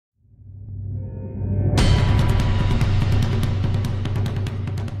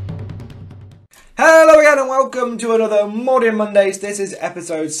Hello again and welcome to another Mordian Mondays. This is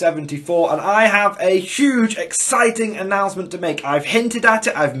episode 74 and I have a huge, exciting announcement to make. I've hinted at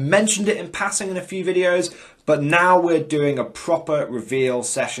it, I've mentioned it in passing in a few videos, but now we're doing a proper reveal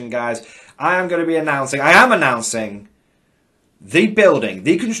session, guys. I am announcing the building,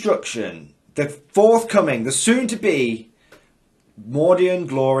 the construction, the forthcoming, the soon-to-be Mordian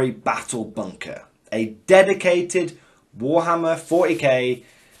Glory Battle Bunker. A dedicated Warhammer 40k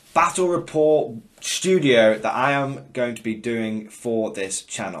battle report studio that I am going to be doing for this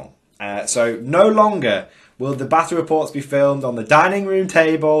channel. So no longer will the battle reports be filmed on the dining room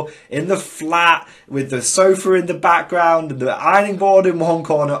table, in the flat, with the sofa in the background, and the ironing board in one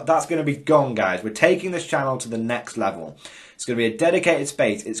corner. That's going to be gone, guys. We're taking this channel to the next level. It's going to be a dedicated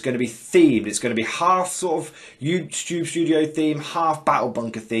space. It's going to be themed. It's going to be half sort of YouTube studio theme, half battle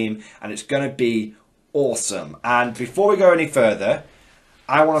bunker theme, and it's going to be awesome. And before we go any further,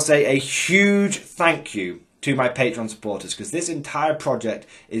 I want to say a huge thank you to my Patreon supporters, because this entire project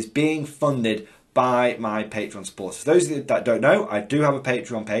is being funded by my Patreon supporters. For those of you that don't know, I do have a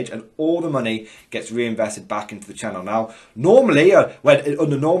Patreon page and all the money gets reinvested back into the channel. Now, normally,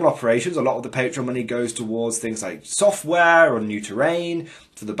 under normal operations, a lot of the Patreon money goes towards things like software or new terrain,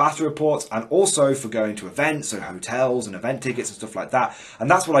 for the battle reports, and also for going to events, so hotels and event tickets and stuff like that. And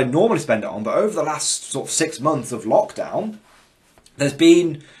that's what I normally spend it on. But over the last sort of 6 months of lockdown, there's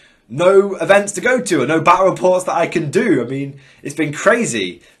been no events to go to and no battle reports that I can do. I mean, it's been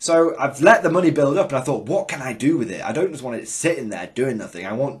crazy. So I've let the money build up and I thought, what can I do with it? I don't just want it sitting there doing nothing.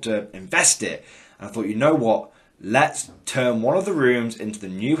 I want to invest it. And I thought, you know what? Let's turn one of the rooms into the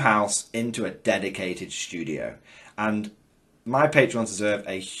new house into a dedicated studio. And my patrons deserve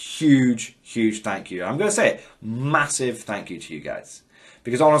a huge, huge thank you. I'm going to say it, massive thank you to you guys.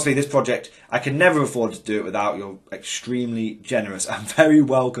 Because honestly, this project, I can never afford to do it without your extremely generous and very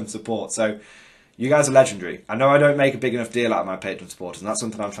welcome support. So, you guys are legendary. I know I don't make a big enough deal out of my Patreon supporters, and that's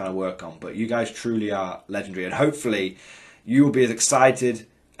something I'm trying to work on. But you guys truly are legendary. And hopefully, you will be as excited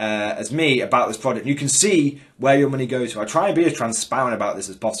as me about this project. You can see where your money goes to. I try and be as transparent about this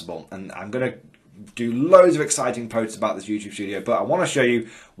as possible. And I'm going to do loads of exciting posts about this YouTube studio, but I want to show you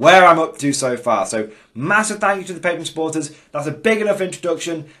where I'm up to so far. So massive thank you to the Patreon supporters. That's a big enough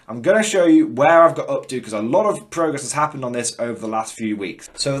introduction. I'm going to show you where I've got up to, because a lot of progress has happened on this over the last few weeks.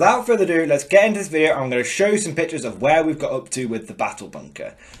 So without further ado, let's get into this video. I'm going to show you some pictures of where we've got up to with the battle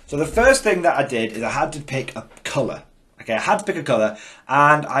bunker. So the first thing that I did is I had to pick a colour. Okay, I had to pick a colour,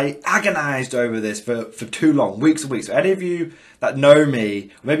 and I agonised over this for too long, weeks and weeks. So any of you that know me, or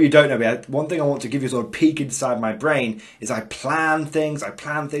maybe you don't know me, one thing I want to give you a sort of peek inside my brain is I plan things, I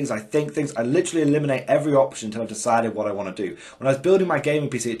think things, I literally eliminate every option until I've decided what I want to do. When I was building my gaming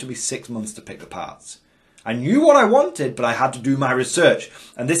PC, it took me 6 months to pick the parts. I knew what I wanted, but I had to do my research.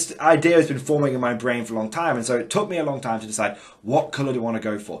 And this idea has been forming in my brain for a long time. And so it took me a long time to decide, what colour do I want to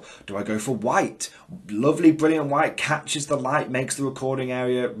go for? Do I go for white? Lovely, brilliant white, catches the light, makes the recording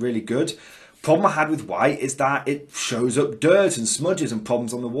area really good. Problem I had with white is that it shows up dirt and smudges and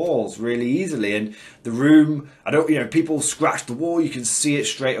problems on the walls really easily. And the room, people scratch the wall, you can see it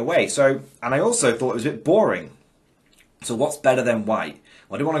straight away. So, and I also thought it was a bit boring. So what's better than white?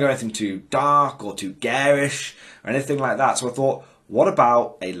 Well, I didn't want to go anything too dark or too garish or anything like that. So I thought, what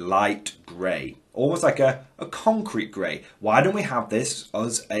about a light grey? Almost like a concrete grey. Why don't we have this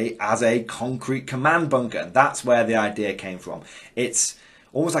as a concrete command bunker? And that's where the idea came from. It's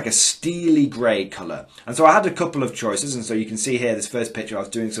almost like a steely grey colour. And so I had a couple of choices, and so you can see here, this first picture, I was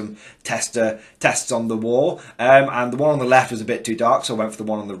doing some tests on the wall, and the one on the left was a bit too dark, so I went for the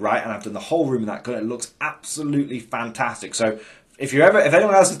one on the right, and I've done the whole room in that colour. It looks absolutely fantastic. So if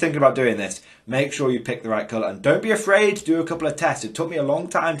anyone else is thinking about doing this, make sure you pick the right colour, and don't be afraid to do a couple of tests. It took me a long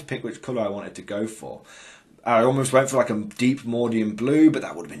time to pick which colour I wanted to go for. I almost went for like a deep Mordian blue, but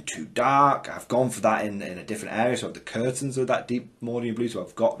that would have been too dark. I've gone for that in a different area, so the curtains are that deep Mordian blue, so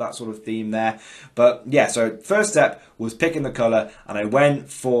I've got that sort of theme there. But yeah, so first step was picking the colour, and I went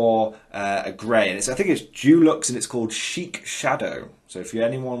for a grey, and I think it's Dulux, and it's called Chic Shadow. So if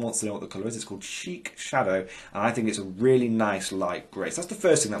anyone wants to know what the colour is, it's called Chic Shadow, and I think it's a really nice light grey. So that's the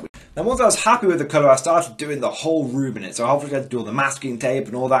first thing that we... Then once I was happy with the colour, I started doing the whole room in it. So obviously I had to do all the masking tape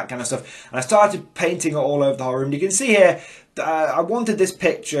and all that kind of stuff. And I started painting it all over the whole room. You can see here, I wanted this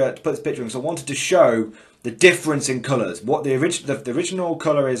picture, to put this picture in, so I wanted to show the difference in colours. What the original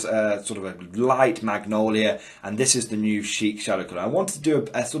colour is sort of a light magnolia, and this is the new Chic Shadow colour. I wanted to do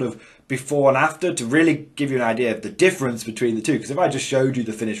a sort of before and after to really give you an idea of the difference between the two, because if I just showed you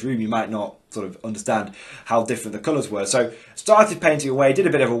the finished room, you might not sort of understand how different the colours were. So started painting away, did a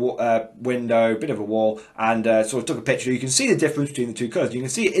bit of a window, bit of a wall, and sort of took a picture. You can see the difference between the two colours. You can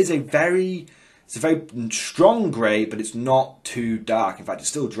see it is a very It's a very strong grey, but it's not too dark. In fact, it's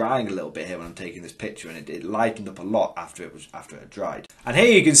still drying a little bit here when I'm taking this picture, and it lightened up a lot after it had dried. And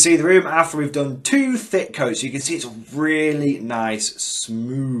here you can see the room after we've done 2 thick coats. So you can see it's a really nice,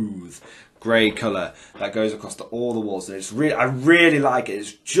 smooth grey colour that goes across all the walls, and I really like it.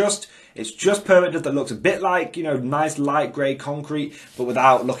 It's just perfect. That looks a bit like, you know, nice light grey concrete, but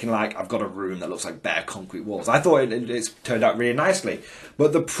without looking like I've got a room that looks like bare concrete walls. I thought it's turned out really nicely.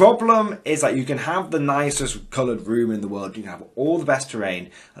 But the problem is that you can have the nicest coloured room in the world, you can have all the best terrain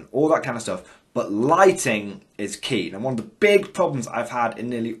and all that kind of stuff, but lighting is key. And one of the big problems I've had in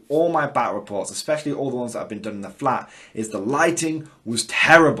nearly all my battle reports, especially all the ones that have been done in the flat, is the lighting was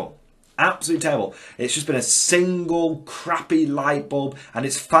terrible. Absolutely terrible. It's just been a single crappy light bulb, and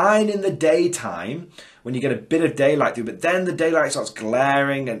it's fine in the daytime when you get a bit of daylight through, but then the daylight starts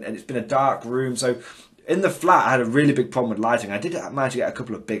glaring, and it's been a dark room. So in the flat, I had a really big problem with lighting. I did manage to get a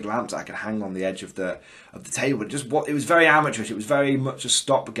couple of big lamps that I could hang on the edge of the table. It was very amateurish. It was very much a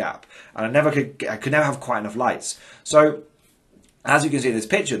stopgap, and I could never have quite enough lights. So as you can see in this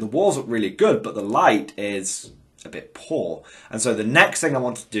picture, the walls look really good, but the light is a bit poor. And so the next thing I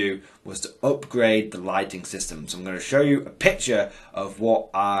wanted to do was to upgrade the lighting system. So I'm going to show you a picture of what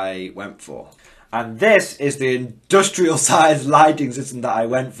I went for. And this is the industrial sized lighting system that I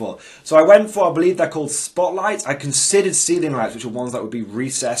went for. So I went for, I believe they're called spotlights. I considered ceiling lights, which are ones that would be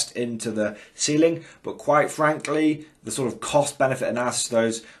recessed into the ceiling, but quite frankly, the sort of cost benefit analysis of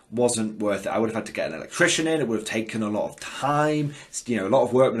those wasn't worth it. I would have had to get an electrician in. It would have taken a lot of time. You know, a lot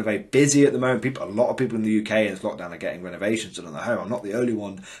of workmen are very busy at the moment. A lot of people in the UK in this lockdown are getting renovations done on their home. I'm not the only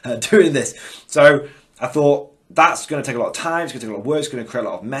one doing this. So I thought, that's going to take a lot of time, it's going to take a lot of work, it's going to create a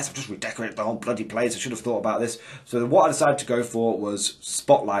lot of mess. I've just redecorated the whole bloody place. I should have thought about this. So what I decided to go for was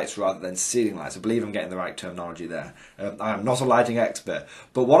spotlights rather than ceiling lights. I believe I'm getting the right terminology there. I am not a lighting expert,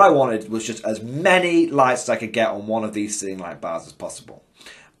 but what I wanted was just as many lights as I could get on one of these ceiling light bars as possible.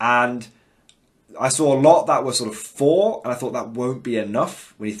 And I saw a lot that were sort of 4, and I thought that won't be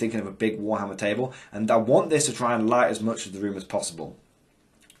enough when you're thinking of a big Warhammer table. And I want this to try and light as much of the room as possible.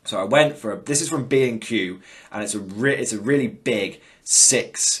 So I went for this is from B&Q, and it's a really big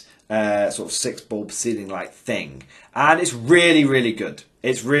 6 bulb ceiling light thing, and it's really good.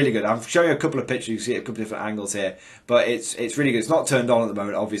 It's really good. I'm showing you a couple of pictures. You can see it at a couple of different angles here, but it's really good. It's not turned on at the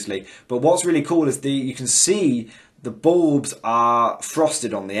moment, obviously, but what's really cool is you can see the bulbs are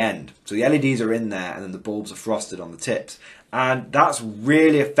frosted on the end. So the LEDs are in there, and then the bulbs are frosted on the tips, and that's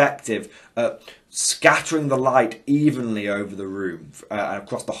really effective at scattering the light evenly over the room and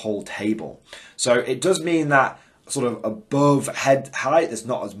across the whole table. So it does mean that sort of above head height there's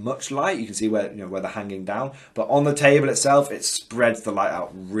not as much light. You can see where they're hanging down, but on the table itself it spreads the light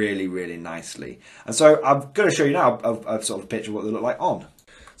out really nicely. And so I'm going to show you now a sort of picture of what they look like on.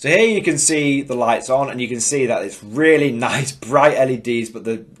 So here you can see the lights on, and you can see that it's really nice bright LEDs, but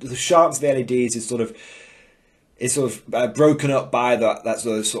the sharpness of the LEDs is sort of broken up by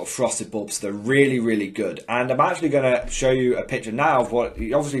those sort of frosted bulbs. They're really good. And I'm actually going to show you a picture now of what,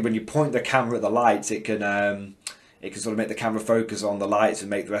 obviously when you point the camera at the lights, it can sort of make the camera focus on the lights and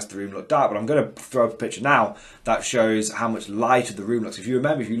make the rest of the room look dark. But I'm going to throw up a picture now that shows how much lighter the room looks. If you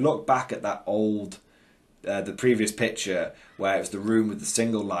remember, if you look back at that old, the previous picture where it was the room with the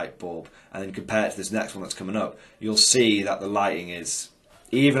single light bulb, and then compare it to this next one that's coming up, you'll see that the lighting is,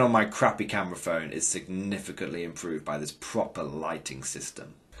 even on my crappy camera phone, is significantly improved by this proper lighting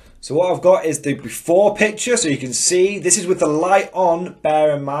system. So what I've got is the before picture, so you can see this is with the light on,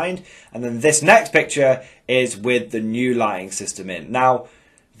 bear in mind, and then this next picture is with the new lighting system in. Now,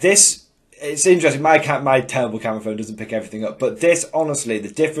 it's interesting, my terrible camera phone doesn't pick everything up, but this, honestly, the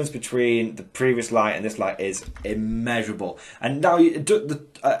difference between the previous light and this light is immeasurable. And now,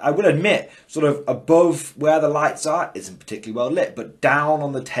 I will admit, sort of above where the lights are isn't particularly well lit, but down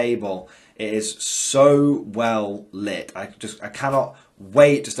on the table, it is so well lit. I cannot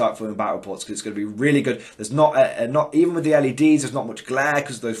wait to start filming battle reports because it's going to be really good. There's not even with the LEDs, there's not much glare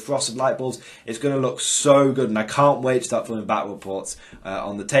because of those frosted light bulbs. It's going to look so good, and I can't wait to start filming battle reports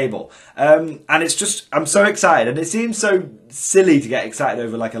on the table. And it's just, I'm so excited, and it seems so silly to get excited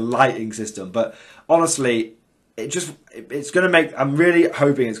over like a lighting system, but honestly, it's going to make, I'm really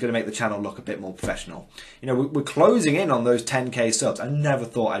hoping it's going to make the channel look a bit more professional. You know, we're closing in on those 10k subs. I never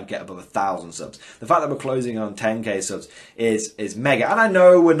thought I'd get above 1,000 subs. The fact that we're closing in on 10k subs is mega. And I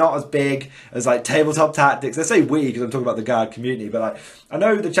know we're not as big as like Tabletop Tactics. I say we because I'm talking about the guard community, but like, I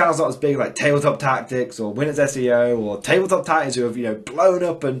know the channel's not as big as like Tabletop Tactics or Winners SEO or Tabletop Tactics, who have, you know, blown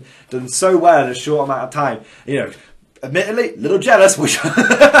up and done so well in a short amount of time. You know, admittedly, a little jealous,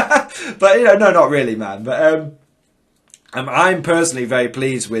 but you know, no, not really, man. But I'm personally very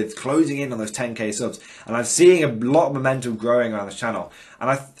pleased with closing in on those 10k subs, and I'm seeing a lot of momentum growing around this channel, and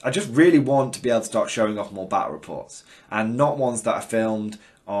I just really want to be able to start showing off more battle reports, and not ones that are filmed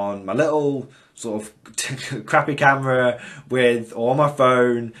on my little sort of crappy camera or on my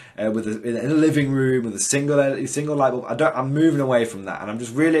phone in a living room with a single light bulb. I'm moving away from that, and I'm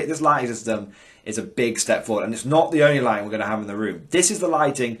just really, this lighting system is a big step forward, and it's not the only lighting we're going to have in the room. This is the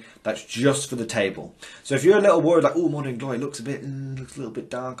lighting that's just for the table. So if you're a little worried, like, oh, Mordian Glory looks a little bit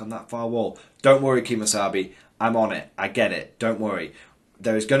dark on that far wall, don't worry, Kimasabi, I'm on it. I get it. Don't worry.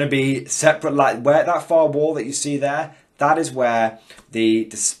 There is going to be separate light. Where that far wall that you see there, that is where the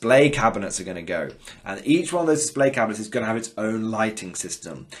display cabinets are going to go. And each one of those display cabinets is going to have its own lighting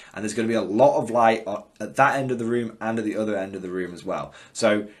system. And there's going to be a lot of light at that end of the room and at the other end of the room as well.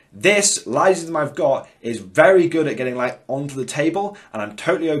 So this lighting system I've got is very good at getting light onto the table. And I'm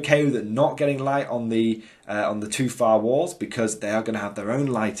totally okay with it not getting light on the two far walls, because they are going to have their own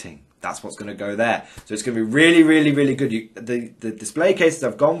lighting. That's what's going to go there. So it's going to be really, really, really good. The display cases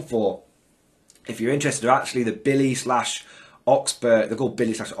I've gone for, if you're interested, are actually the Billy/Oxburg. They're called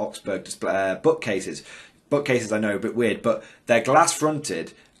Billy/Oxburg display bookcases. Bookcases, I know, a bit weird, but they're glass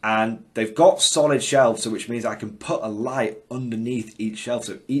fronted and they've got solid shelves, so which means I can put a light underneath each shelf.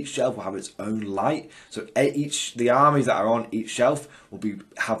 So each shelf will have its own light. So the armies that are on each shelf will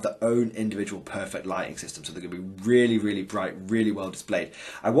have their own individual perfect lighting system. So they're going to be really, really bright, really well displayed.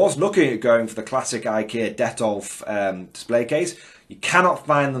 I was looking at going for the classic IKEA Detolf display case. You cannot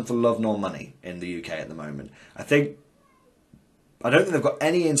find them for love nor money in the UK at the moment. I don't think they've got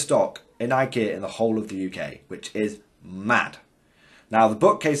any in stock in IKEA in the whole of the UK, which is mad. Now the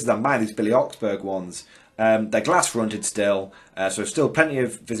bookcases I'm buying, these Billy Oxburg ones, they're glass fronted still, so still plenty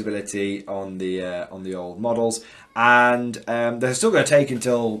of visibility on the old models, and they're still going to take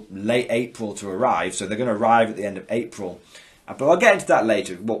until late April to arrive. So they're going to arrive at the end of April, but I'll get into that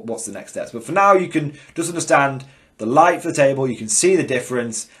later. What's the next steps? But for now, you can just understand the light for the table, you can see the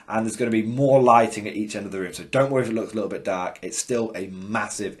difference, and there's going to be more lighting at each end of the room. So don't worry if it looks a little bit dark, it's still a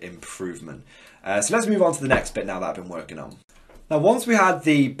massive improvement. So let's move on to the next bit now that I've been working on. Now, once we had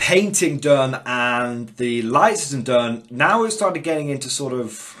the painting done and the light system done, now we started getting into sort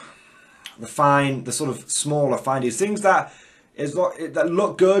of the sort of smaller fine details, things that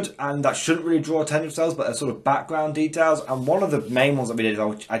look good and that shouldn't really draw attention to themselves, but they're sort of background details. And one of the main ones that we did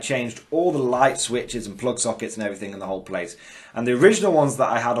is I changed all the light switches and plug sockets and everything in the whole place. And the original ones that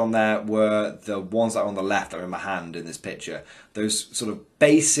I had on there were the ones that are on the left, that are in my hand in this picture. Those sort of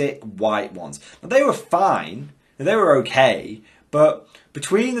basic white ones. Now, they were fine, they were okay, but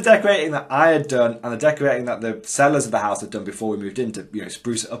between the decorating that I had done and the decorating that the sellers of the house had done before we moved in to,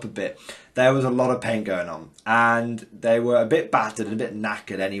 spruce it up a bit, there was a lot of paint going on, and they were a bit battered and a bit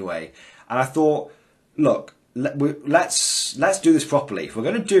knackered anyway. And I thought, look, let's do this properly. If we're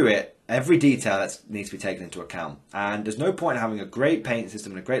going to do it, every detail needs to be taken into account. And there's no point in having a great paint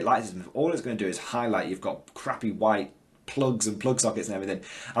system and a great light system if all it's going to do is highlight. You've got crappy white plugs and plug sockets and everything.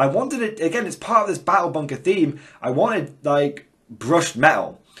 And I wanted it, again, it's part of this battle bunker theme, I wanted like brushed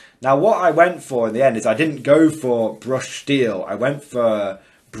metal. Now what I went for in the end is I didn't go for brushed steel, I went for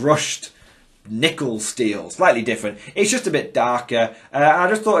brushed nickel steel, slightly different. It's just a bit darker. I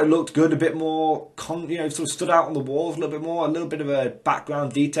just thought it looked good, a bit more, sort of stood out on the walls a little bit more, a little bit of a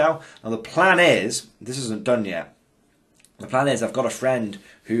background detail. Now the plan is, this isn't done yet, the plan is I've got a friend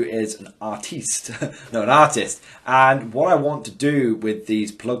who is an artist, and what I want to do with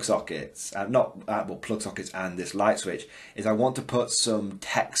these plug sockets, plug sockets and this light switch, is I want to put some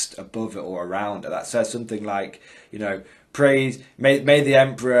text above it or around it that says something like, praise, may the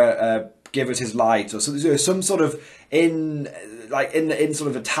Emperor give us his light, or some sort of in sort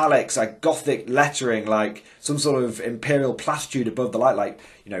of italics, like Gothic lettering, like some sort of imperial platitude above the light, like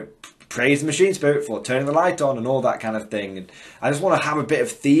praise the machine spirit for turning the light on and all that kind of thing. And I just want to have a bit of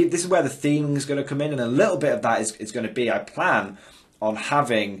theme. This is where the theming is going to come in, and a little bit of that is going to be, I plan on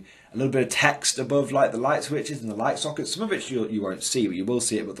having a little bit of text above like the light switches and the light sockets. Some of it you won't see, but you will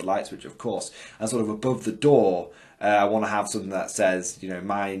see it with the light switch, of course. And sort of above the door, I want to have something that says,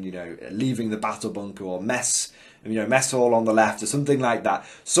 leaving the battle bunker, or mess hall on the left, or something like that.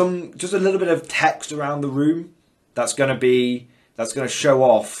 Just a little bit of text around the room that's going to show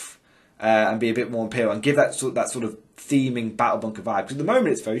off and be a bit more imperial and give that sort of theming battle bunker vibe. Because at the moment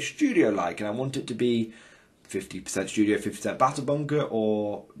it's very studio-like, and I want it to be 50% studio, 50% battle bunker,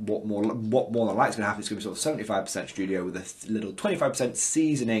 or what more than likely is going to happen, it's going to be sort of 75% studio with a little 25%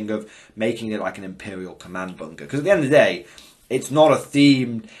 seasoning of making it like an imperial command bunker. Because at the end of the day, it's not a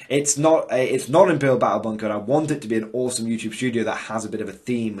themed, it's not Imperial Battle Bunker, and I want it to be an awesome YouTube studio that has a bit of a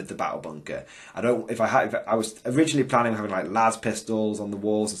theme with the Battle Bunker. I was originally planning on having like las pistols on the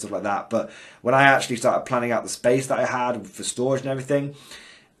walls and stuff like that, but when I actually started planning out the space that I had for storage and everything,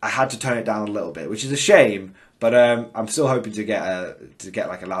 I had to tone it down a little bit, which is a shame. But I'm still hoping to get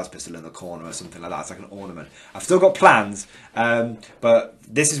like a las pistol in the corner or something like that. It's like an ornament. I've still got plans, but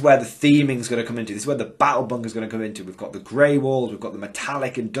this is where the theming is going to come into. This is where the battle bunker is going to come into. We've got the grey walls. We've got the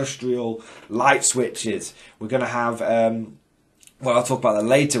metallic industrial light switches. We're going to have. Well, I'll talk about that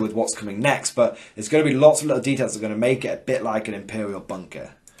later with what's coming next. But there's going to be lots of little details that are going to make it a bit like an Imperial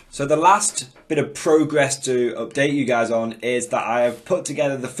bunker. So the last bit of progress to update you guys on is that I have put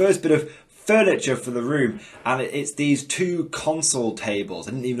together the first bit of furniture for the room, and it's these two console tables.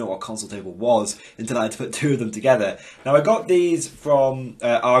 I didn't even know what a console table was until I had to put two of them together. Now I got these from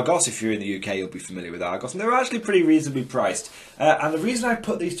Argos. If you're in the UK, you'll be familiar with Argos, and they're actually pretty reasonably priced. And the reason I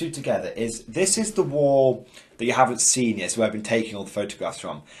put these two together is this is the wall that you haven't seen yet, so I've been taking all the photographs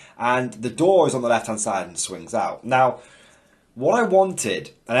from, and the door is on the left hand side and swings out. Now what I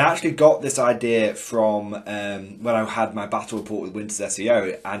wanted, and I actually got this idea from when I had my battle report with Winter's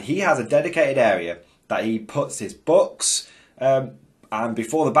SEO, and he has a dedicated area that he puts his books and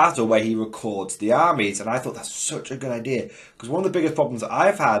before the battle where he records the armies, and I thought that's such a good idea, because one of the biggest problems that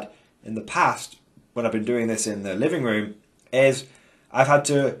I've had in the past when I've been doing this in the living room is I've had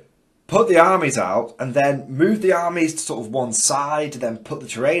to put the armies out and then move the armies to sort of one side to then put the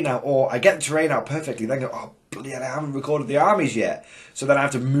terrain out, or I get the terrain out perfectly, then go, oh bloody hell, I haven't recorded the armies yet. So then I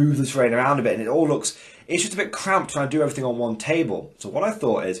have to move the terrain around a bit, and it all looks, it's just a bit cramped trying to do everything on one table. So what I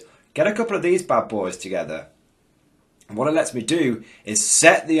thought is, get a couple of these bad boys together, and what it lets me do is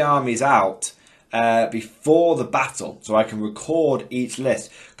set the armies out before the battle, so I can record each list.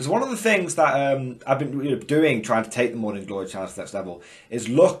 Because one of the things that I've been doing, trying to take the Mordian Glory channel to the next level, is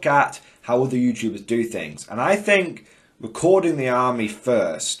look at how other YouTubers do things. And I think recording the army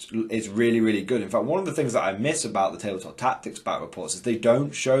first is really, really good. In fact, one of the things that I miss about the Tabletop Tactics battle reports is they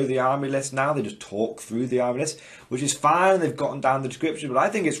don't show the army list now. They just talk through the army list, which is fine. They've gotten down the description, but I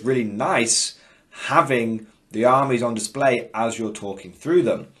think it's really nice having the armies on display as you're talking through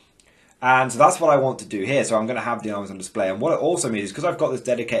them. And so that's what I want to do here. So I'm going to have the armies on display. And what it also means is, because I've got this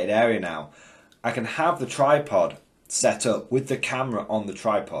dedicated area now, I can have the tripod set up with the camera on the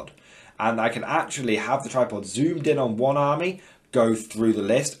tripod. And I can actually have the tripod zoomed in on one army, go through the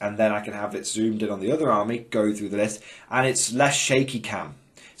list, and then I can have it zoomed in on the other army, go through the list. And it's less shaky cam.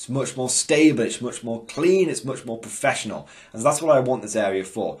 It's much more stable, it's much more clean, it's much more professional. And so that's what I want this area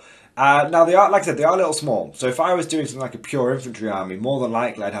for. Now, they are, like I said, they are a little small. So if I was doing something like a pure infantry army, more than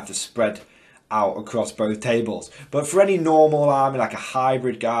likely I'd have to spread out across both tables. But for any normal army, like a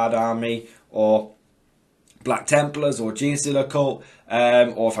hybrid guard army, or Black Templars, or Genestealer Cult,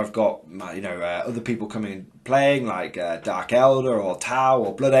 or if I've got other people coming and playing, like Dark Elder, or Tau,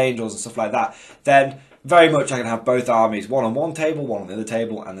 or Blood Angels, and stuff like that, then very much I can have both armies, one on one table, one on the other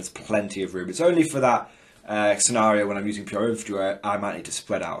table, and there's plenty of room. It's only for that scenario when I'm using pure infantry where I might need to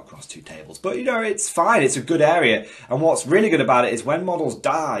spread out across two tables, but it's fine. It's a good area, and what's really good about it is when models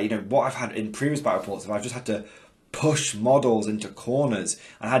die, what I've had in previous battle reports, I've just had to push models into corners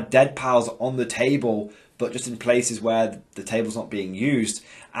and had dead piles on the table, but just in places where the table's not being used,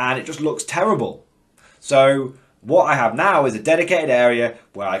 and it just looks terrible. So what I have now is a dedicated area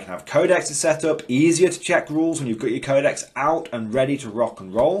where I can have codexes set up, easier to check rules when you've got your codex out and ready to rock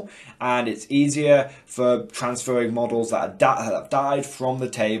and roll, and it's easier for transferring models that have died from the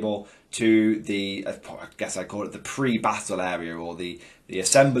table to the, I guess I call it the pre-battle area, or the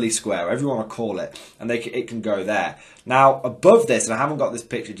assembly square, whatever you want to call it, and it can go there. Now above this, and I haven't got this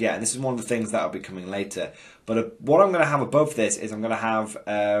pictured yet, and this is one of the things that will be coming later, but what I'm going to have above this is I'm going to have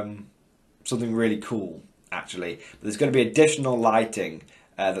something really cool, actually. But there's going to be additional lighting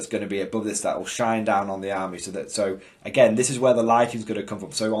that's going to be above this that will shine down on the army, so again, this is where the lighting is going to come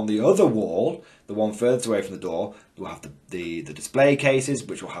from. So on the other wall, the one furthest away from the door, we'll have the display cases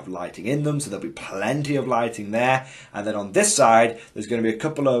which will have lighting in them, so there'll be plenty of lighting there. And then on this side, there's going to be a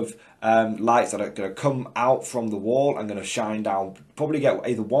couple of lights that are going to come out from the wall and going to shine down. Probably get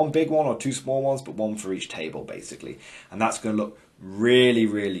either one big one or two small ones, but one for each table basically, and that's going to look really,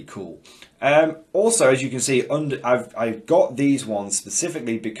 really cool. Also, as you can see, I've got these ones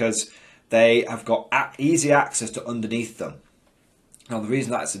specifically because they have got easy access to underneath them. Now, the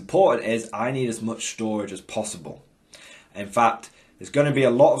reason that's important is I need as much storage as possible. In fact, There's going to be a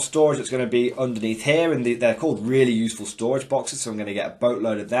lot of storage that's going to be underneath here, and they're called really useful storage boxes, so I'm going to get a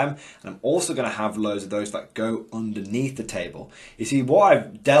boatload of them, and I'm also going to have loads of those that go underneath the table. You see, what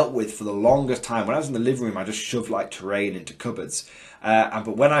I've dealt with for the longest time, when I was in the living room, I just shoved like terrain into cupboards.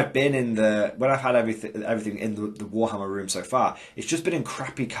 But when I've had everything in the Warhammer room so far, it's just been in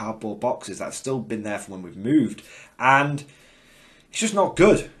crappy cardboard boxes that's still been there from when we've moved, and it's just not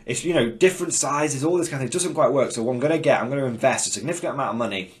good. It's, you know, different sizes, all this kind of thing. It doesn't quite work. So what I'm going to invest a significant amount of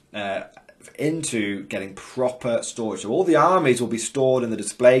money into getting proper storage. So all the armies will be stored in the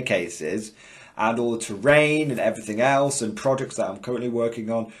display cases, and all the terrain and everything else and projects that I'm currently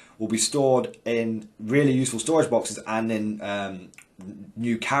working on will be stored in really useful storage boxes and in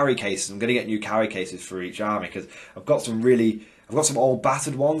new carry cases. I'm going to get new carry cases for each army because I've got some old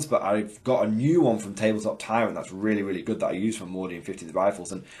battered ones, but I've got a new one from Tabletop Tyrant that's really, really good that I use from Mordian 50th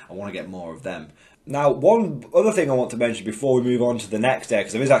rifles, and I want to get more of them. Now, one other thing I want to mention before we move on to the next day,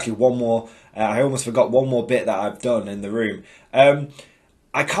 because there is actually one more, I almost forgot one more bit that I've done in the room.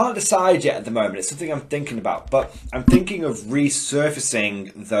 I can't decide yet at the moment. It's something I'm thinking about, but I'm thinking of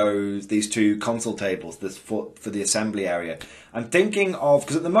resurfacing these two console tables for the assembly area. I'm thinking of,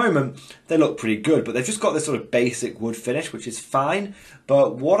 because at the moment they look pretty good, but they've just got this sort of basic wood finish, which is fine.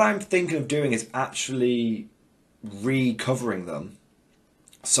 But what I'm thinking of doing is actually recovering them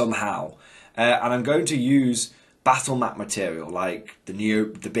somehow, and I'm going to use battle mat material, like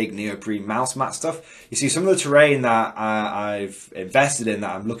the big neoprene mouse mat stuff. You see, some of the terrain that I've invested in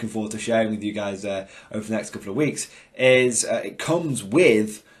that I'm looking forward to sharing with you guys over the next couple of weeks is it comes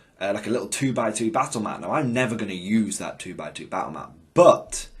with like a little 2x2 battle mat. Now, I'm never going to use that 2x2 battle mat,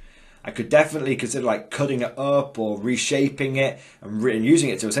 but I could definitely consider like cutting it up or reshaping it and using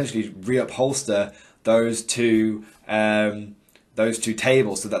it to essentially reupholster those two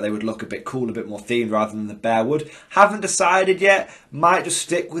tables so that they would look a bit cool, a bit more themed rather than the bare wood. Haven't decided yet. Might just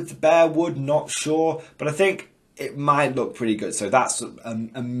stick with the bare wood, not sure. But I think it might look pretty good. So that's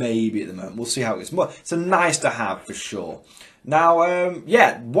a maybe at the moment. We'll see how it goes. It's a nice to have for sure. Now,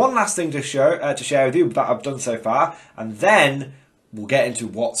 yeah, one last thing to share with you that I've done so far, and then we'll get into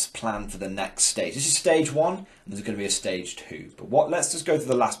what's planned for the next stage. This is stage 1, and there's going to be a stage 2. But let's just go to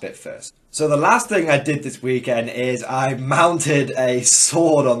the last bit first. So the last thing I did this weekend is I mounted a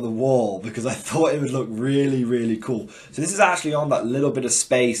sword on the wall because I thought it would look really, really cool. So this is actually on that little bit of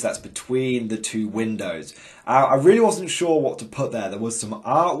space that's between the two windows. I really wasn't sure what to put there. There was some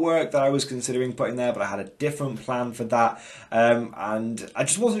artwork that I was considering putting there, but I had a different plan for that. And I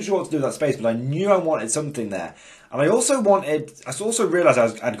just wasn't sure what to do with that space, but I knew I wanted something there. And I also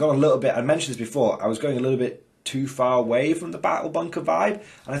realised I'd gone a little bit, I mentioned this before, I was going a little bit too far away from the battle bunker vibe,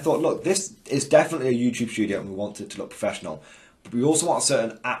 and I thought, look, this is definitely a YouTube studio and we want it to look professional, but we also want a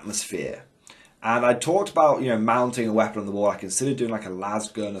certain atmosphere. And I talked about, you know, mounting a weapon on the wall. I considered doing like a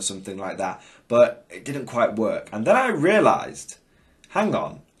las gun or something like that, but it didn't quite work. And then I realised, hang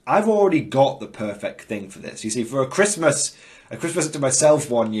on, I've already got the perfect thing for this. You see, for a Christmas to myself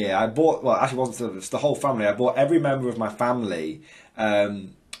one year, I bought, well, actually it wasn't, it's the whole family, I bought every member of my family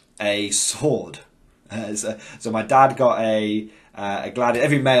a sword. So my dad got a gladius,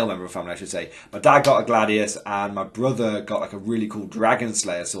 every male member of the family I should say. My dad got a gladius and my brother got like a really cool dragon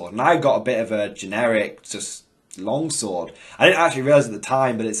slayer sword. And I got a bit of a generic, just long sword. I didn't actually realise at the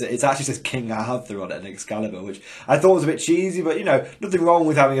time, but it actually says King Arthur on it and Excalibur, which I thought was a bit cheesy, but you know, nothing wrong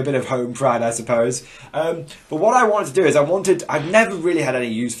with having a bit of home pride, I suppose. But what I wanted to do is I've never really had any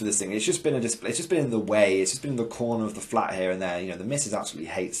use for this thing. It's just been a display. It's just been in the way. It's just been in the corner of the flat here and there. You know, the missus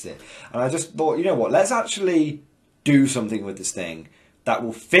absolutely hates it. And I just thought, you know what, let's actually do something with this thing that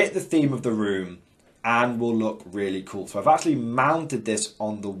will fit the theme of the room and will look really cool. So I've actually mounted this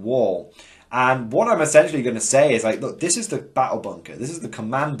on the wall. And what I'm essentially going to say is, like, look, this is the battle bunker. This is the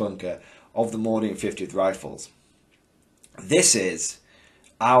command bunker of the Mordian 50th Rifles. This is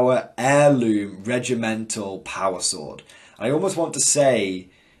our heirloom regimental power sword. I almost want to say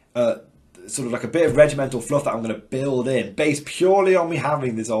sort of like a bit of regimental fluff that I'm going to build in, based purely on me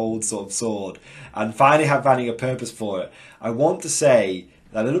having this old sort of sword and finally finding a purpose for it. I want to say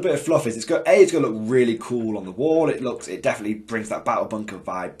that little bit of fluff is it's going to look really cool on the wall. It definitely brings that battle bunker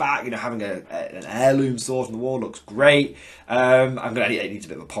vibe back. You know, having an heirloom sword on the wall looks great. It needs a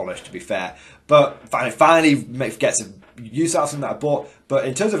bit of a polish, to be fair, but finally gets a use out of something that I bought. But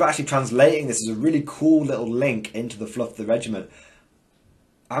in terms of actually translating this as a really cool little link into the fluff of the regiment,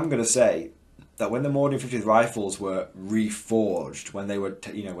 I'm going to say that when the Mordian 50th Rifles were reforged, when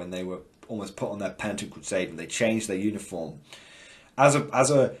they were almost put on their penitent crusade and they changed their uniform, as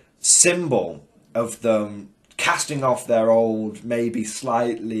a symbol of them casting off their old, maybe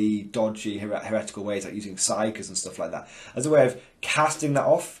slightly dodgy heretical ways, like using psychers and stuff like that, as a way of casting that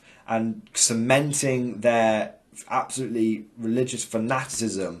off and cementing their absolutely religious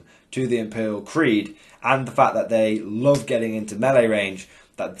fanaticism to the Imperial Creed, and the fact that they love getting into melee range,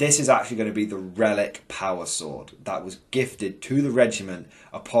 that this is actually going to be the relic power sword that was gifted to the regiment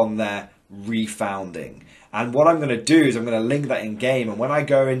upon their refounding. And what I'm going to do is I'm going to link that in game, and when I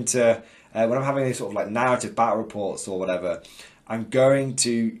go into when I'm having these sort of like narrative battle reports or whatever, I'm going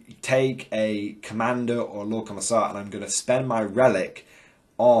to take a commander or a Lord Commissar and I'm going to spend my relic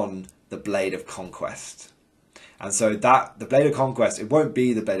on the Blade of Conquest. And so that the Blade of Conquest, it won't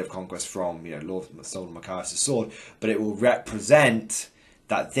be the Blade of Conquest from, you know, Lord Solomon Machias' sword, but it will represent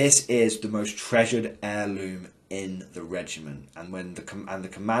that this is the most treasured heirloom in the regiment, and when the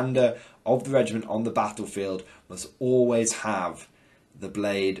commander of the regiment on the battlefield must always have the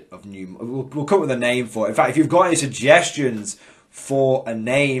Blade of New. We'll come up with a name for it. In fact, if you've got any suggestions for a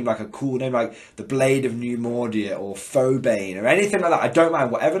name, like a cool name, like the Blade of New Mordia or Phobane or anything like that, I don't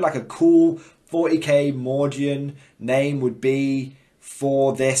mind. Whatever, like a cool 40k Mordian name would be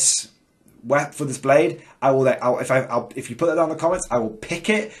for this blade, if you put that down in the comments, I will pick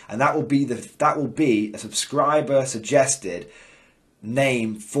it, and that will be a subscriber suggested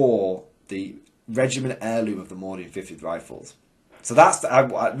name for the regiment heirloom of the Mordian 50th Rifles. So that's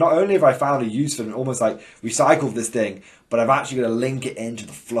not only have I found a use for it, almost like recycled this thing, but I'm actually going to link it into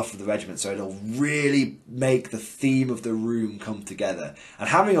the fluff of the regiment, so it'll really make the theme of the room come together. And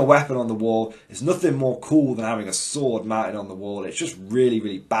having a weapon on the wall is nothing more cool than having a sword mounted on the wall. It's just really,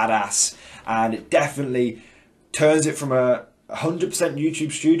 really badass, and it definitely turns it from a 100%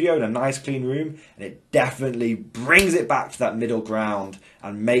 YouTube studio in a nice clean room, and it definitely brings it back to that middle ground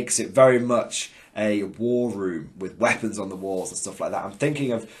and makes it very much a war room with weapons on the walls and stuff like that. I'm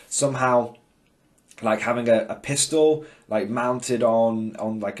thinking of somehow like having a pistol like mounted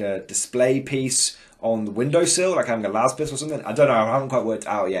on like a display piece on the windowsill, like having a las pistol or something. I don't know, I haven't quite worked it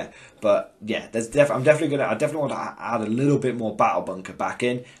out yet, but yeah, I definitely want to add a little bit more battle bunker back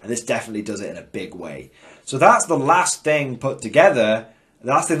in, and this definitely does it in a big way. So that's the last thing put together, the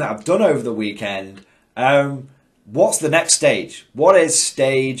last thing that I've done over the weekend. What's the next stage? What is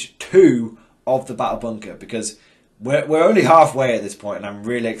stage 2 of the battle bunker? Because we're only halfway at this point, and I'm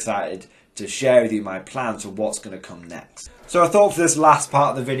really excited to share with you my plans for what's going to come next. So I thought for this last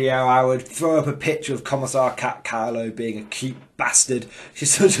part of the video I would throw up a picture of Commissar Cat Carlo being a cute bastard.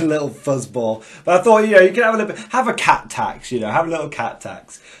 She's such a little fuzzball. But I thought, you know, you can have a cat tax, you know, have a little cat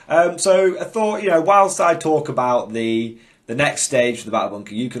tax. So I thought, you know, whilst I talk about the next stage of the battle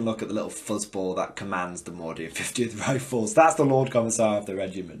bunker, you can look at the little fuzzball that commands the Mordian 50th Rifles. That's the Lord Commissar of the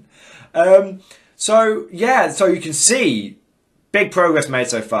regiment. So yeah, so you can see big progress made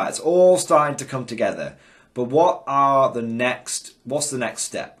so far. It's all starting to come together. But what's the next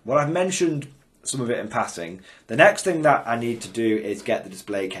step? Well, I've mentioned some of it in passing. The next thing that I need to do is get the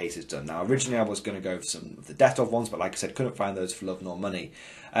display cases done. Now, originally I was going to go for some of the Detov ones, but like I said, couldn't find those for love nor money.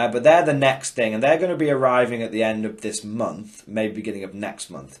 But they're the next thing, and they're going to be arriving at the end of this month, maybe beginning of next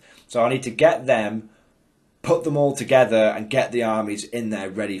month. So I need to get them, put them all together, and get the armies in there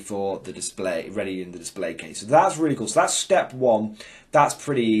ready for the display, ready in the display case. So that's really cool. So that's step 1. That's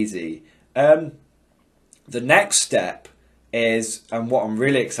pretty easy. The next step is, and what I'm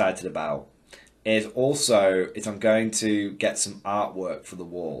really excited about, is I'm going to get some artwork for the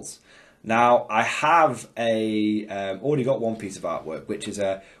walls. Now I have already got one piece of artwork, which is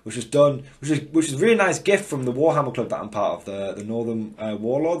a really nice gift from the Warhammer Club that I'm part of, the Northern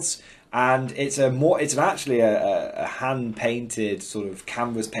Warlords, and it's actually a hand painted sort of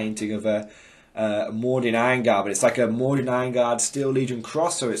canvas painting of a Mordian Iron Guard, but it's like a Mordian Iron Guard Steel Legion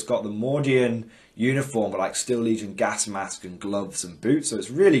cross, so it's got the Mordian uniform but like Steel Legion gas mask and gloves and boots, so it's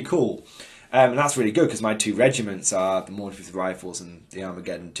really cool. And that's really good because my 2 regiments are the Mordian 50th Rifles and the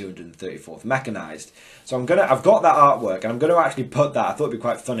Armageddon 234th Mechanized. So I've got that artwork, and I'm going to actually put that, I thought it'd be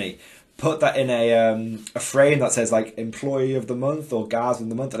quite funny, put that in a frame that says like Employee of the Month or Guardsman of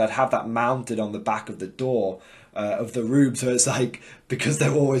the Month, and I'd have that mounted on the back of the door of the room, so it's like, because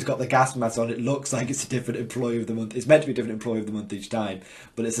they've always got the gas mask on, it looks like it's a different Employee of the Month. It's meant to be a different Employee of the Month each time,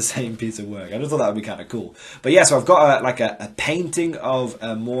 but it's the same piece of work. I just thought that would be kind of cool. But yeah, so I've got a painting of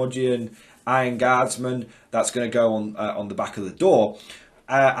a Mordian Iron Guardsman that's going to go on the back of the door,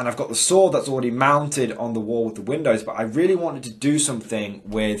 and I've got the sword that's already mounted on the wall with the windows. But I really wanted to do something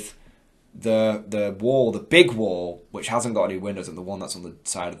with the wall, the big wall, which hasn't got any windows, and the one that's on the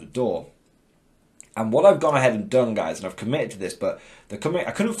side of the door. And what I've gone ahead and done, guys, and I've committed to this, but I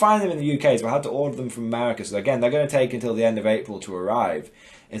couldn't find them in the UK, so I had to order them from America. So again, they're going to take until the end of April to arrive.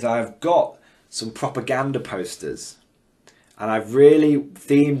 Is I've got some propaganda posters. And I've really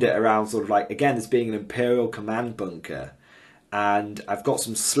themed it around sort of like, again, this being an Imperial command bunker. And I've got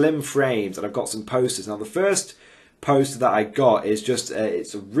some slim frames and I've got some posters. Now the first poster that I got is just,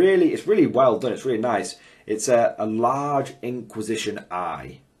 it's really well done. It's really nice. It's a large Inquisition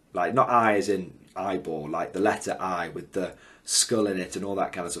eye. Like, not eye as in eyeball, like the letter I with the skull in it and all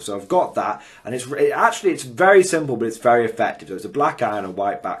that kind of stuff. So I've got that, and it's very simple, but it's very effective. So it's a black eye on a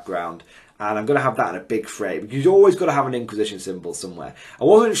white background, and I'm going to have that in a big frame. You've always got to have an Inquisition symbol somewhere. I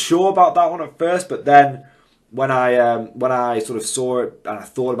wasn't sure about that one at first, but then when I sort of saw it and I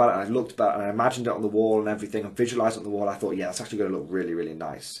thought about it and I looked about it and I imagined it on the wall and everything and visualized it on the wall, I thought, yeah, it's actually going to look really, really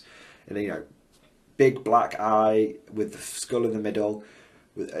nice. And then, you know, big black eye with the skull in the middle,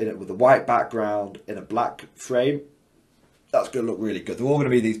 with a white background in a black frame. That's going to look really good. They're all going to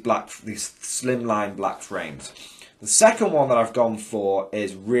be these slimline black frames. The second one that I've gone for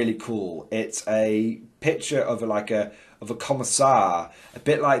is really cool. It's a picture of a commissar, a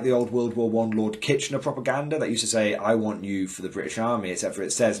bit like the old World War I Lord Kitchener propaganda that used to say, "I want you for the British Army," except for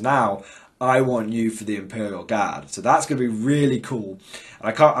it says now, "I want you for the Imperial Guard." So that's going to be really cool.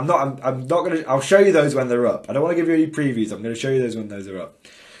 And I'm not going to. I'll show you those when they're up. I don't want to give you any previews. I'm going to show you those when those are up.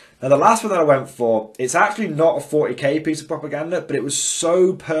 Now the last one that I went for, it's actually not a 40k piece of propaganda, but it was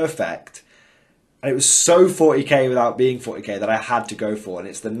so perfect, and it was so 40k without being 40k that I had to go for. And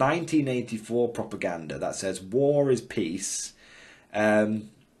it's the 1984 propaganda that says "War is peace." What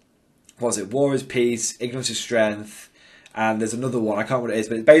was it? War is peace. Ignorance is strength. And there's another one, I can't remember what it is,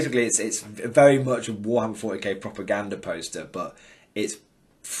 but basically it's very much a Warhammer 40k propaganda poster, but it's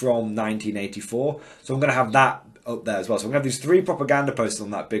from 1984. So I'm going to have that up there as well. So I'm going to have these 3 propaganda posters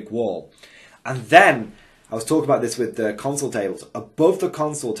on that big wall. And then, I was talking about this with the console tables. Above the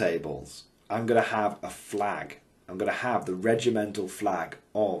console tables, I'm going to have a flag. I'm going to have the regimental flag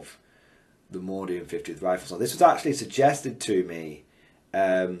of the Mordian 50th Rifles. Now, this was actually suggested to me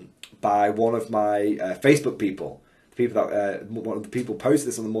by one of my Facebook people. One of the people posted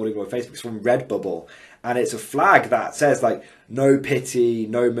this on the Mordian Glory Facebook. It's from Redbubble, and it's a flag that says like "No pity,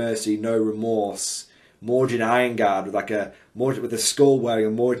 no mercy, no remorse." Mordian Ironguard with a skull wearing a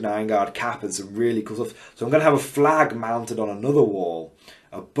Mordian Ironguard cap and some really cool stuff. So I'm going to have a flag mounted on another wall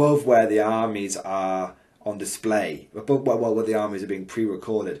above where the armies are on display, above where the armies are being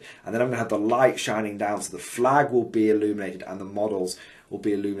pre-recorded, and then I'm going to have the light shining down, so the flag will be illuminated and the models will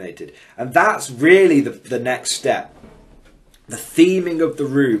be illuminated. And that's really the next step. The theming of the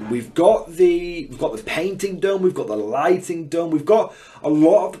room. We've got the painting done, we've got the lighting done, we've got a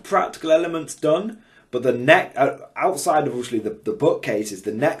lot of the practical elements done, but outside of obviously the bookcases,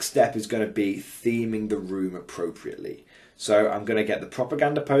 the next step is going to be theming the room appropriately. So I'm going to get the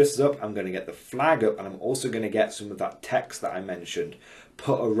propaganda posters up, I'm going to get the flag up, and I'm also going to get some of that text that I mentioned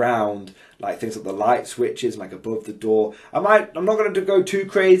put around, like things like the light switches, like above the door. I'm not going to go too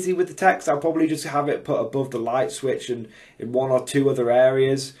crazy with the text. I'll probably just have it put above the light switch and in 1 or 2 other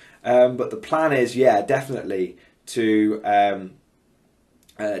areas. But the plan is, yeah, definitely to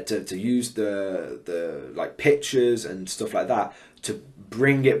use the like pictures and stuff like that to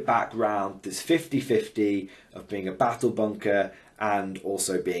bring it back round this 50-50 of being a battle bunker and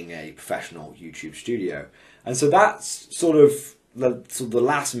also being a professional YouTube studio. And so that's sort of the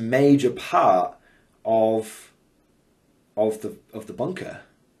last major part of the bunker.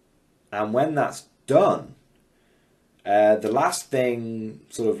 And when that's done, the last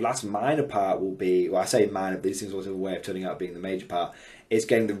minor part will be, well, I say minor, but these things also have a way of turning out being the major part, is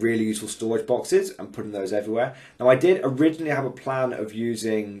getting the really useful storage boxes and putting those everywhere. Now, I did originally have a plan of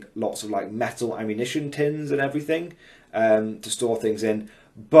using lots of like metal ammunition tins and everything to store things in,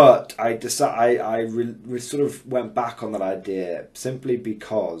 but I decided I sort of went back on that idea simply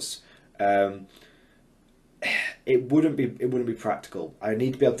because it wouldn't be practical. I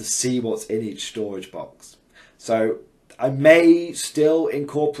need to be able to see what's in each storage box. So I may still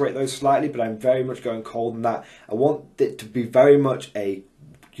incorporate those slightly, but I'm very much going cold on that. I want it to be very much a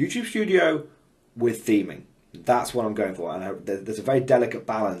YouTube studio with theming. That's what I'm going for, and there's a very delicate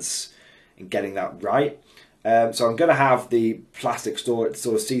balance in getting that right. So I'm going to have the plastic storage,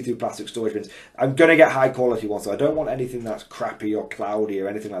 sort of see-through plastic storage bins. I'm going to get high quality ones, so I don't want anything that's crappy or cloudy or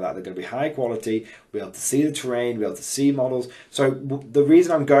anything like that. They're going to be high quality, be able to see the terrain, be able to see models. So the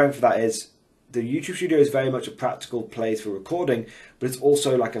reason I'm going for that is the YouTube studio is very much a practical place for recording, but it's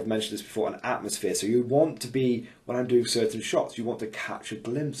also, like I've mentioned this before, an atmosphere. So you want to be, when I'm doing certain shots, you want to catch a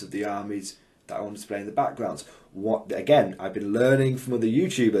glimpse of the armies that I want to display in the backgrounds. What, again, I've been learning from other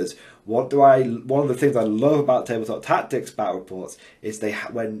YouTubers. One of the things I love about Tabletop Tactics battle reports is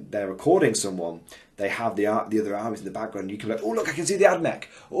when they're recording someone, they have the other armies in the background. You can be like, oh look, I can see the Admech.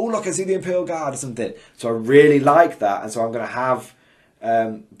 Oh look, I can see the Imperial Guard or something. So I really like that, and so I'm going to have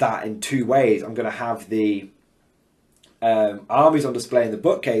that in two ways. I'm going to have the armies on display in the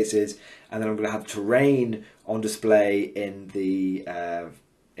bookcases, and then I'm going to have terrain on display in the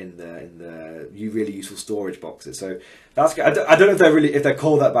really useful storage boxes. So that's good. I don't know if they're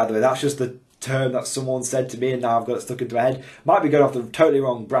called that, by the way. That's just the term that someone said to me, and now I've got it stuck into my head. Might be going off the totally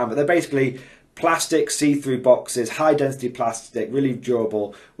wrong brand, but they're basically plastic see-through boxes, high density plastic, really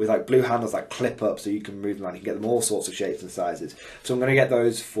durable, with like blue handles that clip up so you can move them around. You can get them all sorts of shapes and sizes. So I'm going to get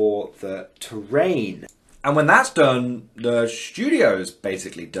those for the terrain. And when that's done, the studio's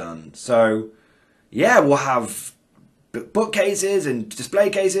basically done. So yeah, we'll have bookcases and display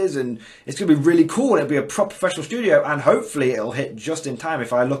cases, and it's going to be really cool. It'll be a proper professional studio, and hopefully it'll hit just in time.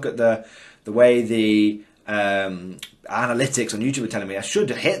 If I look at the way the analytics on YouTube are telling me, I should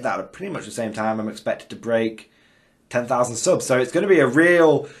hit that at pretty much the same time I'm expected to break 10,000 subs. So it's going to be a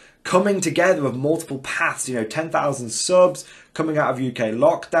real coming together of multiple paths, 10,000 subs, coming out of UK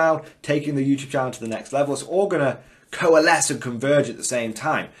lockdown, taking the YouTube channel to the next level. It's all going to coalesce and converge at the same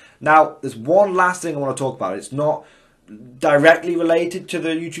time. Now, there's one last thing I want to talk about. It's not directly related to the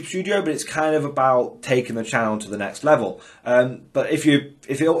YouTube studio, but it's kind of about taking the channel to the next level. But if you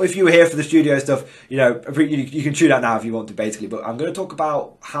were here for the studio stuff, you can tune out now if you want to, basically. But I'm going to talk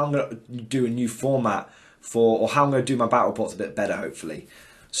about how I'm going to do a new format or how I'm going to do my battle reports a bit better, hopefully.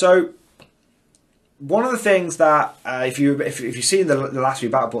 So one of the things that if you've seen the last few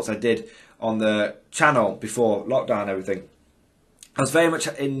battle reports I did on the channel before lockdown and everything, I was very much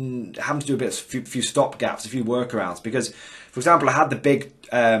having to do a few stop gaps, a few workarounds, because, for example, I had the big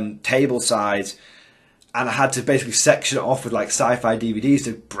table size, and I had to basically section it off with like sci-fi DVDs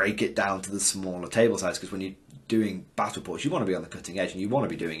to break it down to the smaller table size. Because when you're doing battle reports, you want to be on the cutting edge, and you want to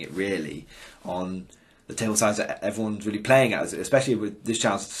be doing it really on the table size that everyone's really playing at, especially with this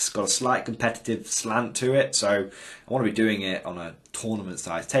channel. It's got a slight competitive slant to it, so I want to be doing it on a tournament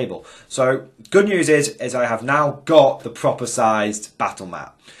sized table. So good news is I have now got the proper sized battle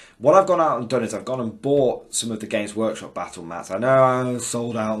mat. What I've gone out and done is I've gone and bought some of the Games Workshop battle mats. I know I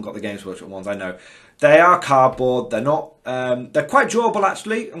sold out and got the Games Workshop ones, I know. They are cardboard, they're not, they're quite durable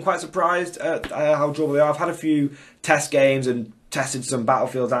actually. I'm quite surprised at how durable they are. I've had a few test games and tested some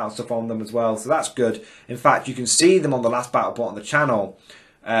battlefields out and stuff on them as well, so that's good. In fact, you can see them on the last battle report on the channel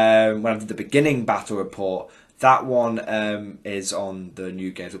when I did the beginning battle report. That one is on the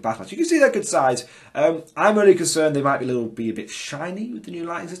new Games with Battle. You can see they're good size. I'm only concerned they might be a bit shiny with the new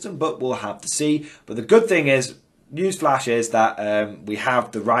lighting system, but we'll have to see. But the good thing is, newsflash is that we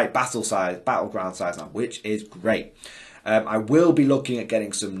have the right battleground size now, which is great. I will be looking at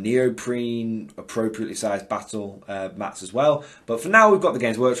getting some neoprene, appropriately sized battle mats as well. But for now, we've got the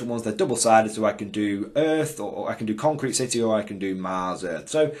Games Workshop ones. They're double-sided, so I can do Earth, or I can do Concrete City, or I can do Mars, Earth.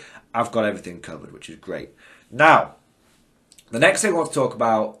 So I've got everything covered, which is great. Now, the next thing I want to talk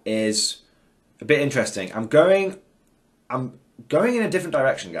about is a bit interesting. I'm going in a different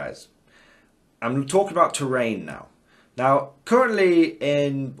direction, guys. I'm talking about terrain now. Now, currently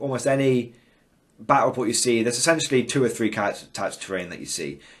in almost any battle report you see, there's essentially 2 or 3 types of terrain that you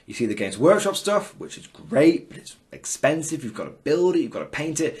see. You see the Games Workshop stuff, which is great, but it's expensive. You've got to build it, you've got to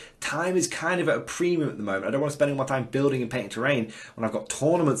paint it. Time is kind of at a premium at the moment. I don't want to spend all my time building and painting terrain when I've got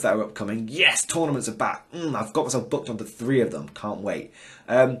tournaments that are upcoming. Yes, tournaments are back. I've got myself booked onto 3 of them. Can't wait.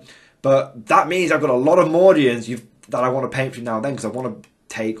 But that means I've got a lot of Mordians that I want to paint between now and then, because I want to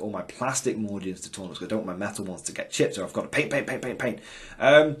take all my plastic Mordians to tournaments, because I don't want my metal ones to get chipped, so I've got to paint. So I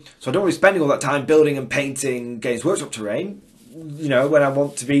don't want to be spending all that time building and painting Games Workshop terrain, when I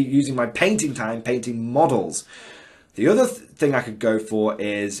want to be using my painting time painting models. The other thing I could go for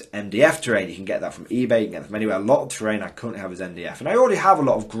is MDF terrain. You can get that from eBay, you can get that from anywhere. A lot of terrain I currently have is MDF, and I already have a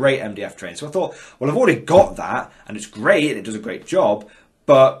lot of great MDF terrain, so I thought, well, I've already got that, and it's great, and it does a great job,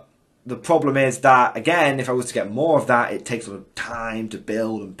 but the problem is that, again, if I was to get more of that, it takes a lot of time to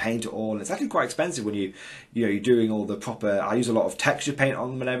build and paint it all, and it's actually quite expensive when you're doing all the proper. I use a lot of texture paint on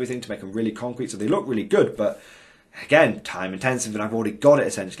them and everything to make them really concrete, so they look really good, but again, time intensive, and I've already got it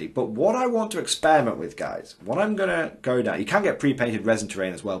essentially. But what I want to experiment with, guys, what I'm gonna go down, you can get pre-painted resin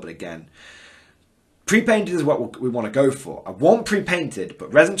terrain as well, but again, pre-painted is what we want to go for. I want pre-painted,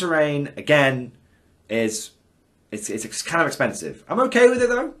 but resin terrain, again, it's kind of expensive. I'm okay with it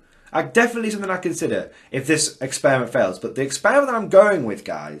though. Definitely something I consider if this experiment fails. But the experiment that I'm going with,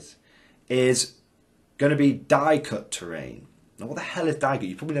 guys, is going to be die-cut terrain. Now, what the hell is Daigu?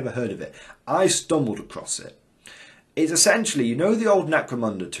 You've probably never heard of it. I stumbled across it. It's essentially, you know the old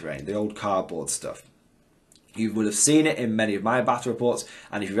Necromunda terrain, the old cardboard stuff. You would have seen it in many of my battle reports,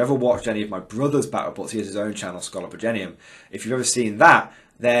 and if you've ever watched any of my brother's battle reports, he has his own channel, Scholar Progenium. If you've ever seen that,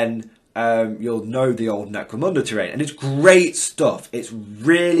 then you'll know the old Necromunda terrain. And it's great stuff. It's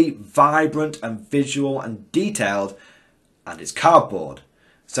really vibrant and visual and detailed, and it's cardboard.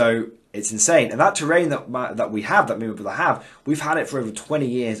 So it's insane. And that terrain that we have, that me and my brother have, we've had it for over 20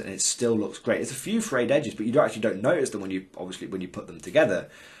 years, and it still looks great. It's a few frayed edges, but you actually don't notice them when you put them together.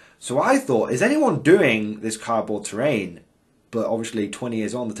 So I thought, is anyone doing this cardboard terrain? But obviously 20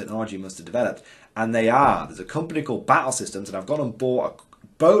 years on, the technology must have developed. And they are. There's a company called Battle Systems, and I've gone and bought a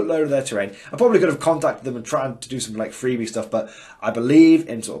boatload of their terrain. I probably could have contacted them and tried to do some like freebie stuff, but I believe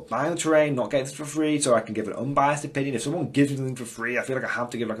in sort of buying the terrain, not getting it for free, so I can give an unbiased opinion. If someone gives me something for free, I feel like I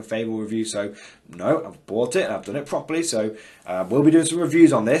have to give like a favourable review. So no, I've bought it and I've done it properly. So we'll be doing some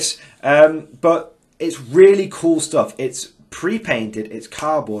reviews on this. But it's really cool stuff. It's pre-painted, it's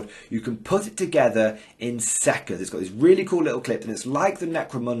cardboard, you can put it together in seconds. It's got these really cool little clips, and it's like the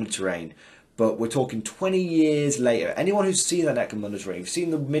Necromunda terrain, but we're talking 20 years later. Anyone who's seen the Necromunda terrain, you've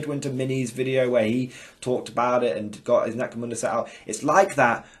seen the Midwinter Minis video where he talked about it and got his Necromunda set out. It's like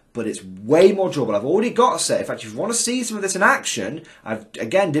that, but it's way more durable. I've already got a set. In fact, if you want to see some of this in action, I've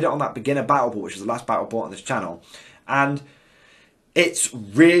again did it on that beginner battle board, which is the last battle board on this channel, and it's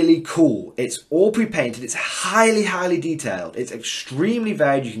really cool. It's all pre-painted. It's highly, highly detailed. It's extremely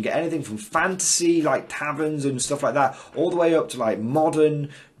varied. You can get anything from fantasy, like taverns and stuff like that, all the way up to like modern,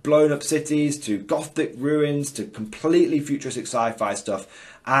 blown up cities, to gothic ruins, to completely futuristic sci-fi stuff.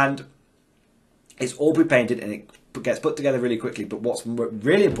 And it's all pre-painted, and it gets put together really quickly. But what's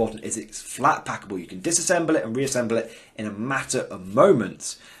really important is it's flat packable. You can disassemble it and reassemble it in a matter of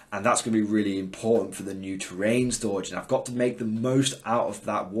moments. And that's going to be really important for the new terrain storage. And I've got to make the most out of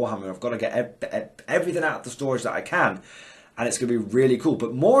that Warhammer. I've got to get everything out of the storage that I can. And it's going to be really cool.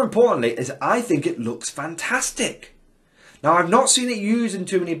 But more importantly is I think it looks fantastic. Now, I've not seen it used in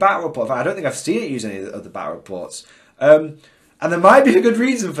too many battle reports. I don't think I've seen it used in any of the battle reports. And there might be a good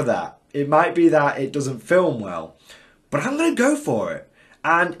reason for that. It might be that it doesn't film well. But I'm going to go for it.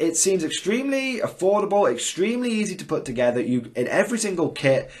 And it seems extremely affordable, extremely easy to put together. In every single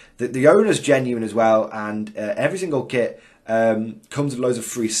kit, the owner's genuine as well, and every single kit comes with loads of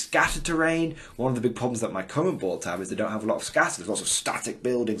free scatter terrain. One of the big problems that my current boards have is they don't have a lot of scatter. There's lots of static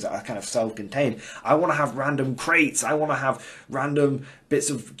buildings that are kind of self-contained. I want to have random crates. I want to have random bits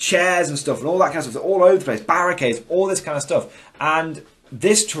of chairs and stuff and all that kind of stuff all over the place. Barricades, all this kind of stuff. And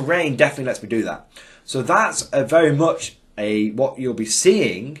this terrain definitely lets me do that. So that's very much what you'll be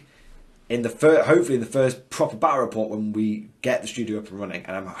seeing in hopefully in the first proper battle report when we get the studio up and running.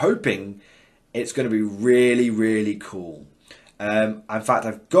 And I'm hoping it's going to be really, really cool. In fact,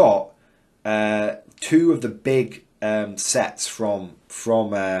 I've got 2 of the big sets from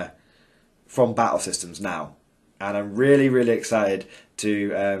Battle Systems now, and I'm really, really excited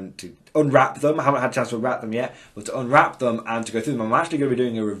to unwrap them. I haven't had a chance to unwrap them yet, but to unwrap them and to go through them. I'm actually going to be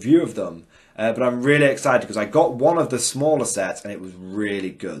doing a review of them. But I'm really excited because I got one of the smaller sets and it was really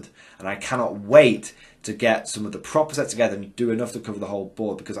good. And I cannot wait to get some of the proper sets together and do enough to cover the whole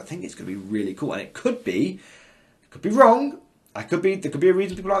board, because I think it's going to be really cool. And it could be wrong. There could be a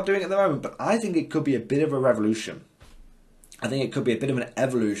reason people aren't doing it at the moment, but I think it could be a bit of a revolution. I think it could be a bit of an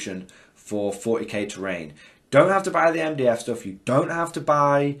evolution for 40k terrain. Don't have to buy the MDF stuff. You don't have to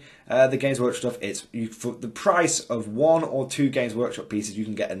buy the Games Workshop stuff. For the price of 1 or 2 Games Workshop pieces, you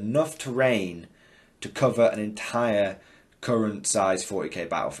can get enough terrain to cover an entire current size 40k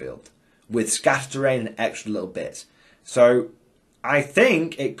battlefield with scatter terrain and extra little bits. So I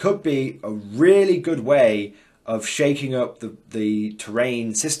think it could be a really good way of shaking up the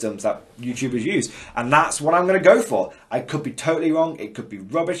terrain systems that YouTubers use. And that's what I'm going to go for. I could be totally wrong. It could be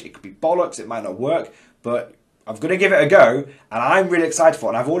rubbish. It could be bollocks. It might not work. But I'm going to give it a go, and I'm really excited for it.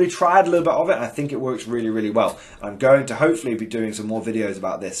 And I've already tried a little bit of it, and I think it works really, really well. I'm going to hopefully be doing some more videos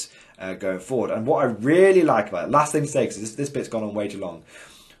about this going forward. And what I really like about it, last thing to say, because this bit's gone on way too long.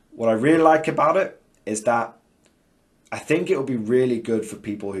 What I really like about it is that I think it will be really good for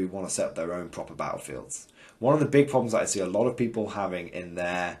people who want to set up their own proper battlefields. One of the big problems that I see a lot of people having in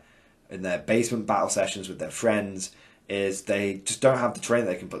their basement battle sessions with their friends is they just don't have the terrain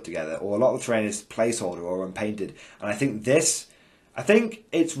they can put together, or a lot of the terrain is placeholder or unpainted. And I think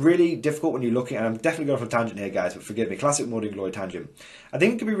it's really difficult when you're looking, and I'm definitely going off a tangent here, guys, but forgive me, classic mordianglory tangent. I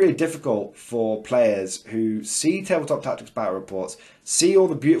think it can be really difficult for players who see Tabletop Tactics battle reports, see all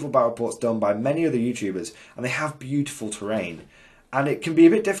the beautiful battle reports done by many other YouTubers, and they have beautiful terrain. And it can be a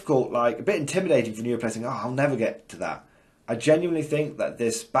bit difficult, like a bit intimidating for newer players, thinking, oh, I'll never get to that. I genuinely think that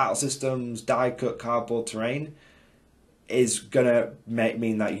this Battle Systems die-cut cardboard terrain is going to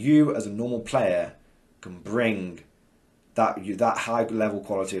mean that you, as a normal player, can bring that high-level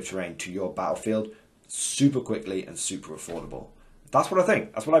quality of terrain to your battlefield super quickly and super affordable. That's what I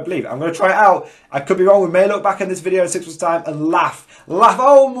think. That's what I believe. I'm going to try it out. I could be wrong. We may look back in this video in 6 months' time and laugh. Laugh,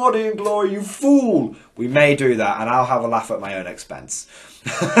 oh, Mordian Glory, you fool. We may do that, and I'll have a laugh at my own expense.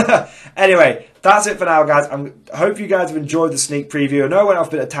 Anyway, that's it for now, guys. I hope you guys have enjoyed the sneak preview. I know I went off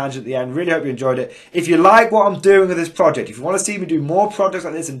a bit of tangent at the end. Really hope you enjoyed it. If you like what I'm doing with this project, if you want to see me do more projects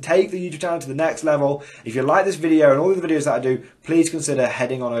like this and take the YouTube channel to the next level, if you like this video and all the videos that I do, please consider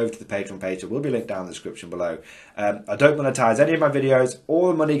heading on over to the Patreon page. It will be linked down in the description below. I don't monetize any of my videos. All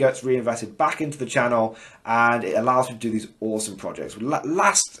the money gets reinvested back into the channel, and it allows me to do these awesome projects.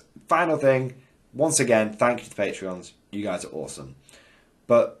 Last, final thing, once again, thank you to the Patreons. You guys are awesome.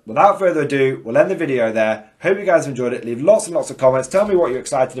 But without further ado, we'll end the video there. Hope you guys have enjoyed it. Leave lots and lots of comments. Tell me what you're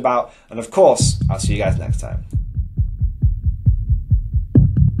excited about. And of course, I'll see you guys next time.